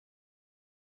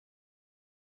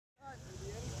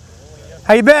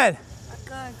How you been?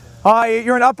 Good. Oh,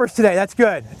 you're in uppers today. That's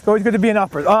good. It's always good to be in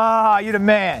uppers. Ah, you're the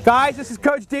man. Guys, this is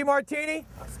Coach DeMartini.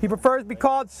 He prefers to be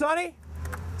called Sonny.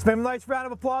 Let's give him a nice round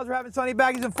of applause. We're having Sonny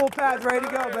back. He's in full pads, ready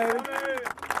to go, baby.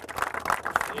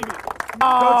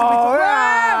 Oh,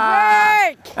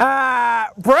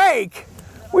 break?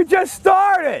 We just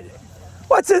started.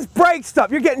 What's this break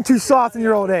stuff? You're getting too soft in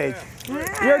your old age.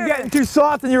 You're getting too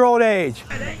soft in your old age.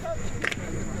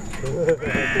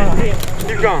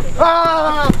 Keep going.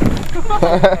 Ah!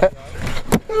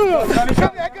 I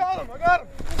got him.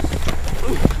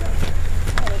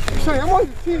 Sonny, I'm on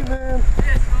your team, man.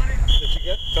 Did you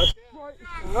get touchdown?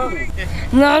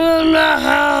 Not in the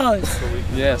house.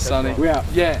 Yeah, Sonny. We out.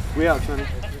 Yeah, we out, Sonny.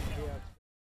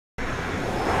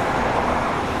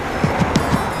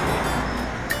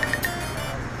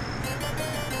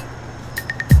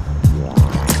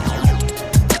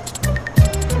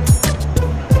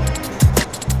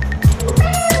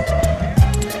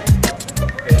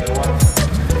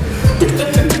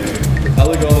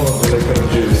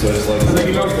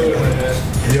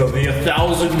 Yo, the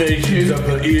 1,000-day Jews of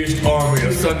the East Army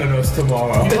are sending us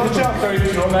tomorrow.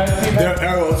 Their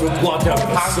arrows will blot out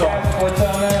the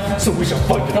sun. So we shall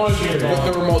fight the shit. With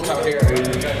the remote out here.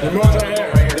 Remote out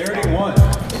here. They already won.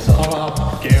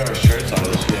 Get our shirts out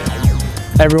of this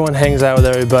shit. Everyone hangs out with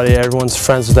everybody. Everyone's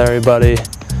friends with everybody.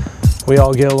 We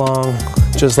all get along,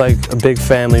 just like a big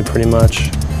family, pretty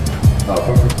much.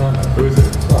 Perfect time. Who is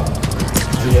it? Stop.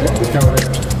 Who's coming in?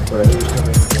 Who's coming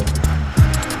in?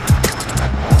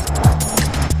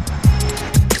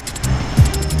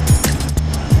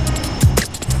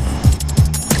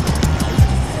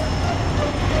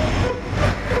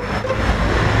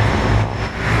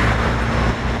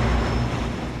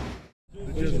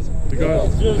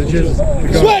 The jizzle,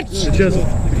 the switch! The jizzle,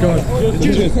 the guard, the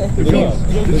jizzle, the guard,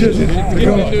 the jizzle, the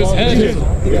guard,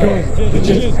 the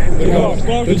jizzle, the guard,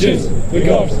 the jizzle, the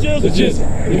guard, the jizzle, the guard, the jizzle,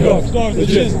 the guard, the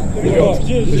jizzle, the guard,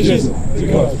 the jizzle, the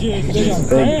guard.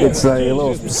 It's like a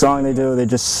little song they do. They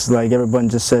just like everyone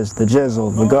just says the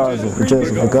jizzle, the garzel, the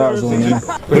jizzle, the garzel, and then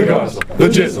the garzel, the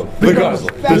jizzle, the garzel,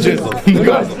 the jizzle, the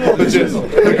garzel, the jizzle,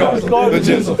 the garzel, the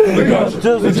jizzle, the garzel,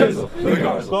 the jizzle, the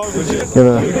garzel. give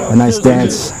a nice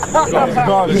dance.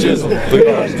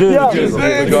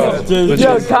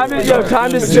 Yo, time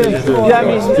to sing. Yeah, I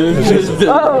mean,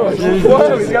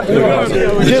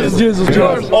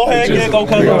 All hands get go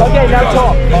come on. okay, now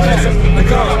talk.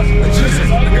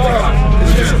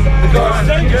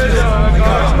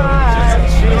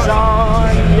 She's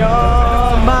on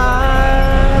your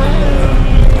mind.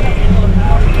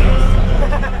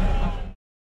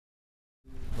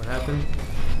 What happened?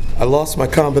 I lost my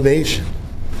combination.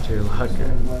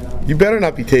 You better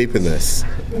not be taping this.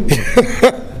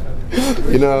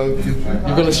 You know,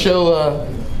 you're going to show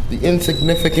the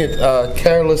insignificant,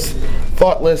 careless,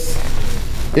 thoughtless,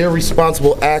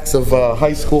 irresponsible acts of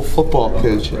high school football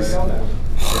coaches.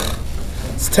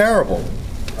 It's terrible.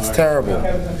 It's terrible.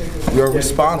 You're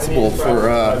responsible for,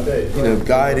 you know,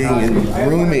 guiding and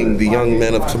grooming the young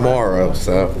men of tomorrow.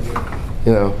 So,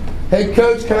 you know. Hey,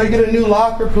 Coach, can I get a new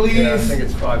locker, please? Yeah, I think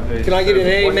it's 5 days. Can I get an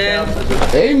amen?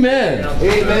 Amen.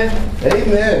 Amen.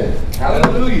 Amen.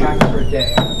 Hallelujah.